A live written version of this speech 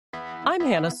I'm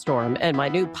Hannah Storm, and my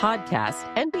new podcast,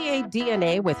 NBA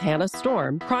DNA with Hannah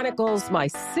Storm, chronicles my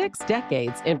 6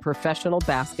 decades in professional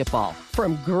basketball.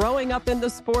 From growing up in the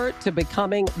sport to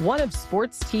becoming one of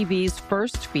sports TV's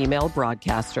first female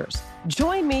broadcasters.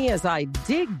 Join me as I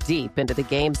dig deep into the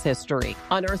game's history,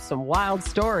 unearth some wild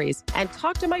stories, and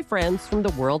talk to my friends from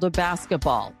the world of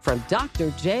basketball, from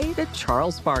Dr. J to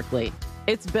Charles Barkley.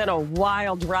 It's been a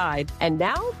wild ride, and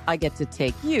now I get to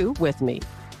take you with me.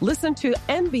 Listen to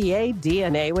NBA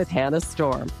DNA with Hannah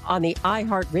Storm on the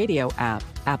iHeartRadio app,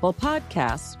 Apple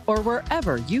Podcasts, or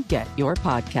wherever you get your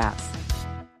podcasts.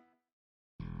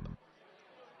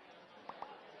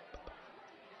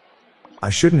 I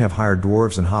shouldn't have hired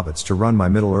dwarves and hobbits to run my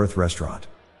Middle-earth restaurant.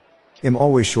 I'm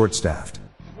always short-staffed.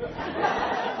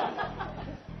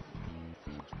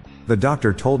 The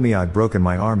doctor told me I'd broken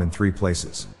my arm in 3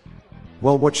 places.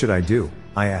 Well, what should I do?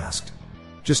 I asked.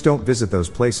 Just don't visit those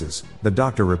places, the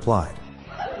doctor replied.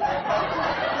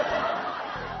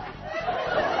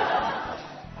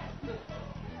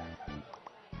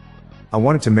 I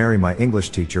wanted to marry my English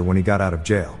teacher when he got out of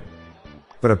jail.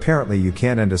 But apparently you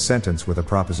can't end a sentence with a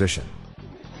proposition.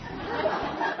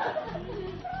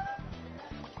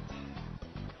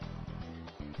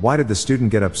 Why did the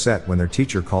student get upset when their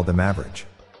teacher called them average?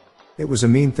 It was a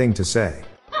mean thing to say.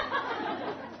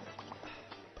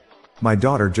 My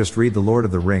daughter just read The Lord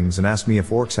of the Rings and asked me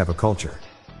if orcs have a culture.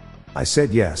 I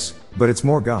said yes, but it's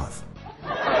more goth.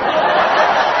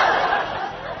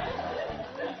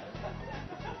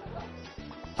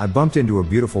 I bumped into a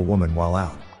beautiful woman while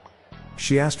out.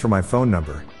 She asked for my phone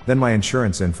number, then my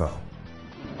insurance info.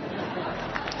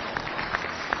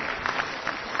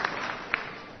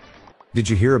 Did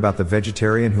you hear about the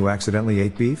vegetarian who accidentally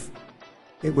ate beef?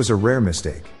 It was a rare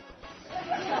mistake.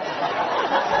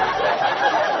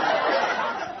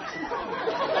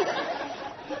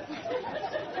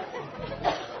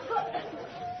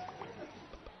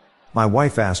 My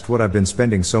wife asked what I've been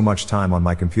spending so much time on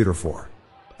my computer for.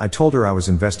 I told her I was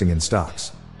investing in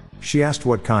stocks. She asked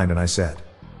what kind and I said,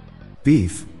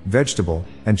 beef, vegetable,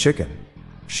 and chicken.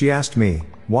 She asked me,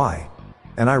 why?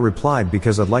 And I replied,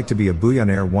 because I'd like to be a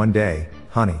billionaire one day,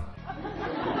 honey.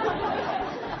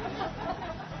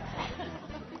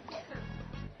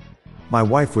 My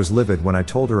wife was livid when I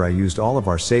told her I used all of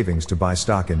our savings to buy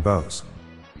stock in Bose.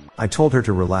 I told her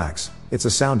to relax, it's a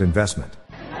sound investment.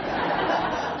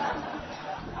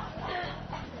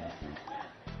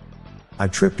 I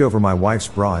tripped over my wife's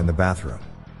bra in the bathroom.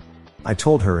 I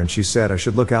told her and she said I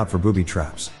should look out for booby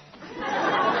traps.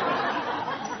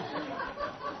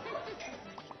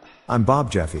 I'm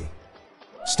Bob Jeffy.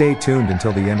 Stay tuned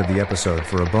until the end of the episode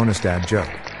for a bonus dad joke.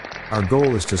 Our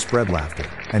goal is to spread laughter,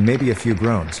 and maybe a few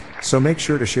groans, so make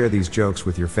sure to share these jokes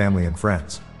with your family and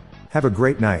friends. Have a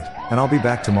great night, and I'll be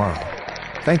back tomorrow.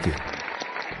 Thank you.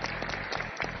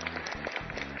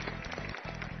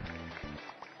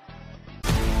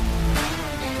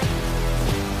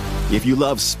 If you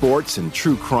love sports and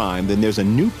true crime, then there's a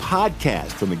new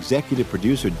podcast from executive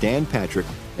producer Dan Patrick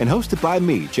and hosted by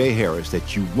me, Jay Harris,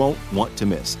 that you won't want to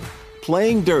miss.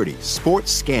 Playing Dirty: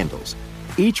 Sports Scandals.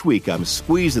 Each week, I'm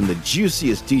squeezing the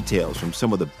juiciest details from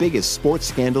some of the biggest sports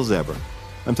scandals ever.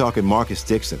 I'm talking Marcus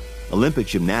Dixon, Olympic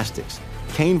gymnastics,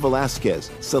 Cain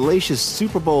Velasquez, salacious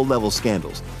Super Bowl-level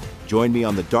scandals. Join me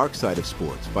on the dark side of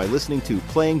sports by listening to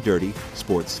Playing Dirty: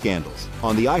 Sports Scandals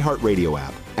on the iHeartRadio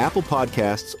app, Apple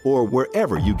Podcasts, or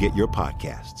wherever you get your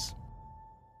podcasts.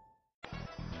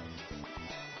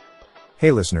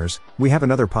 Hey listeners, we have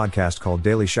another podcast called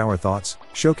Daily Shower Thoughts,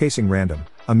 showcasing random,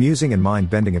 amusing and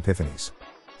mind-bending epiphanies.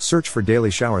 Search for Daily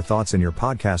Shower Thoughts in your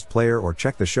podcast player or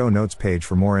check the show notes page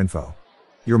for more info.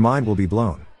 Your mind will be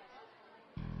blown.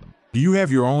 Do you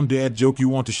have your own dad joke you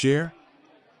want to share?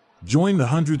 Join the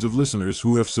hundreds of listeners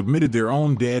who have submitted their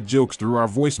own dad jokes through our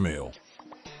voicemail.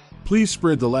 Please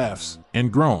spread the laughs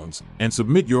and groans and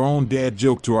submit your own dad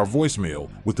joke to our voicemail,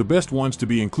 with the best ones to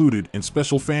be included in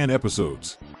special fan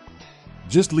episodes.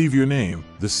 Just leave your name,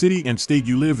 the city and state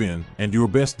you live in, and your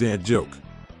best dad joke.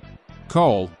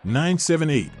 Call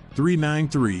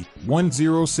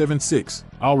 978-393-1076.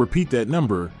 I'll repeat that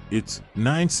number. It's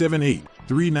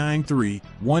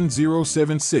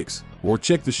 978-393-1076. Or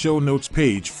check the show notes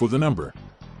page for the number.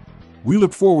 We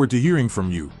look forward to hearing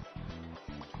from you.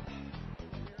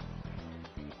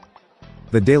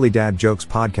 The Daily Dad Jokes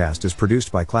podcast is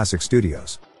produced by Classic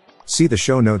Studios. See the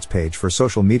show notes page for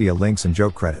social media links and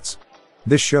joke credits.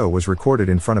 This show was recorded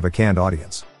in front of a canned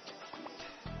audience.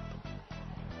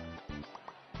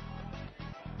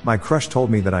 My crush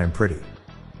told me that I am pretty.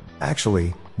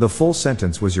 Actually, the full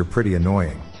sentence was "You're pretty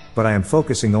annoying," but I am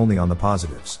focusing only on the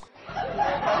positives.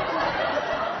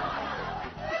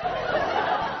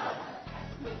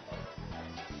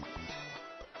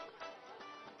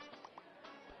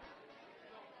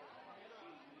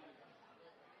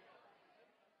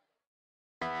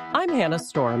 I'm Hannah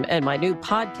Storm, and my new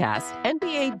podcast,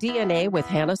 NBA DNA with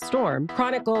Hannah Storm,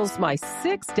 chronicles my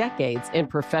 6 decades in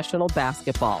professional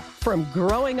basketball. From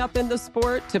growing up in the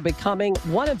sport to becoming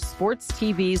one of sports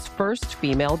TV's first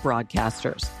female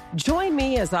broadcasters. Join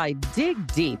me as I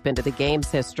dig deep into the game's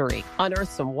history,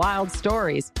 unearth some wild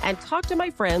stories, and talk to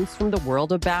my friends from the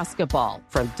world of basketball,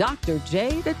 from Dr.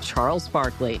 J to Charles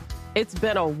Barkley. It's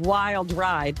been a wild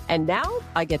ride, and now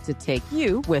I get to take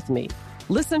you with me.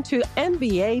 Listen to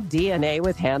NBA DNA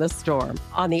with Hannah Storm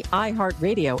on the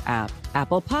iHeartRadio app,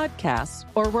 Apple Podcasts,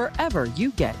 or wherever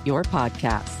you get your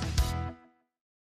podcasts.